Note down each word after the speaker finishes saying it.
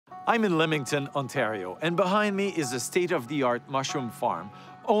I'm in Leamington, Ontario, and behind me is a state-of-the-art mushroom farm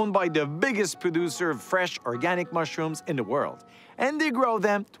owned by the biggest producer of fresh organic mushrooms in the world. And they grow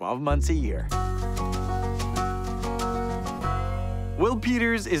them 12 months a year. Will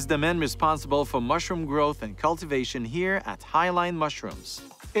Peters is the man responsible for mushroom growth and cultivation here at Highline Mushrooms.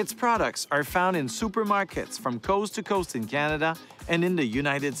 Its products are found in supermarkets from coast to coast in Canada and in the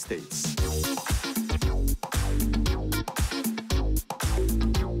United States.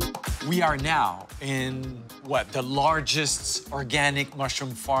 We are now in, the largest organic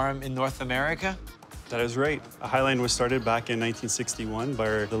mushroom farm in North America? That is right. Highline was started back in 1961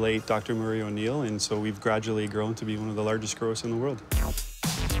 by the late Dr. Murray O'Neill, and so we've gradually grown to be one of the largest growers in the world.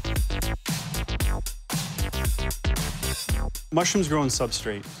 Mushrooms grow in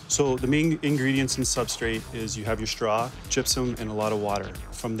substrate. So the main ingredients in substrate is you have your straw, gypsum, and a lot of water.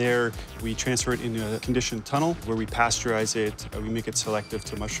 From there, we transfer it into a conditioned tunnel where we pasteurize it, we make it selective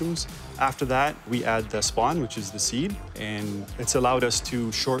to mushrooms. After that, we add the spawn, which is the seed, and it's allowed us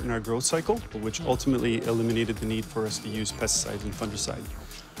to shorten our growth cycle, which ultimately eliminated the need for us to use pesticides and fungicide.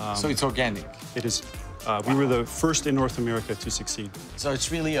 So it's organic? It is. We were the first in North America to succeed. So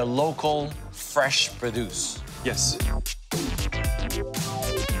it's really a local, fresh produce? Yes.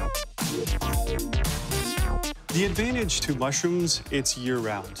 The advantage to mushrooms, it's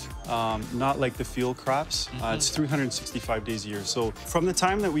year-round, not like the field crops. It's 365 days a year. So from the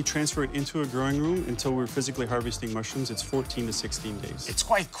time that we transfer it into a growing room until we're physically harvesting mushrooms, it's 14 to 16 days. It's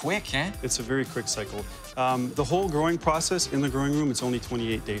quite quick, eh? It's a very quick cycle. The whole growing process in the growing room, it's only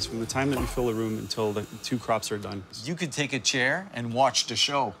 28 days from the time that we fill a room until the 2 crops are done. You could take a chair and watch the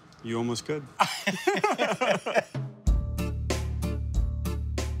show. You almost could.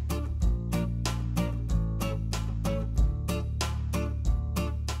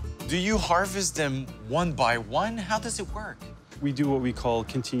 Do you harvest them one by one? How does it work? We do what we call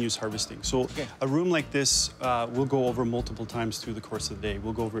continuous harvesting. So a room like this, we'll go over multiple times through the course of the day.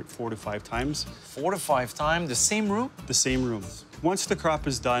 We'll go over it 4 to 5 times. 4 to 5 times? The same room? The same room. Once the crop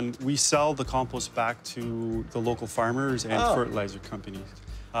is done, we sell the compost back to the local farmers and fertilizer companies.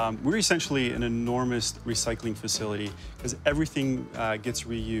 We're essentially an enormous recycling facility because everything gets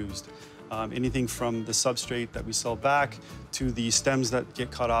reused. Anything from the substrate that we sell back to the stems that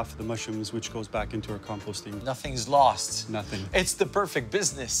get cut off the mushrooms, which goes back into our composting. Nothing's lost. Nothing. It's the perfect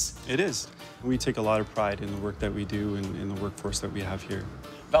business. It is. We take a lot of pride in the work that we do and in the workforce that we have here.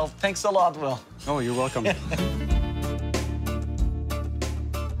 Well, thanks a lot, Will. Oh, you're welcome.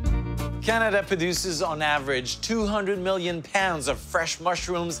 Canada produces, on average, 200 million pounds of fresh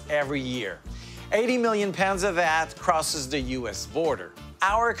mushrooms every year. 80 million pounds of that crosses the U.S. border.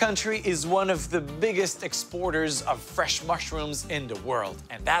 Our country is one of the biggest exporters of fresh mushrooms in the world,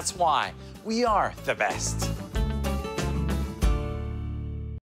 and that's why we are the best.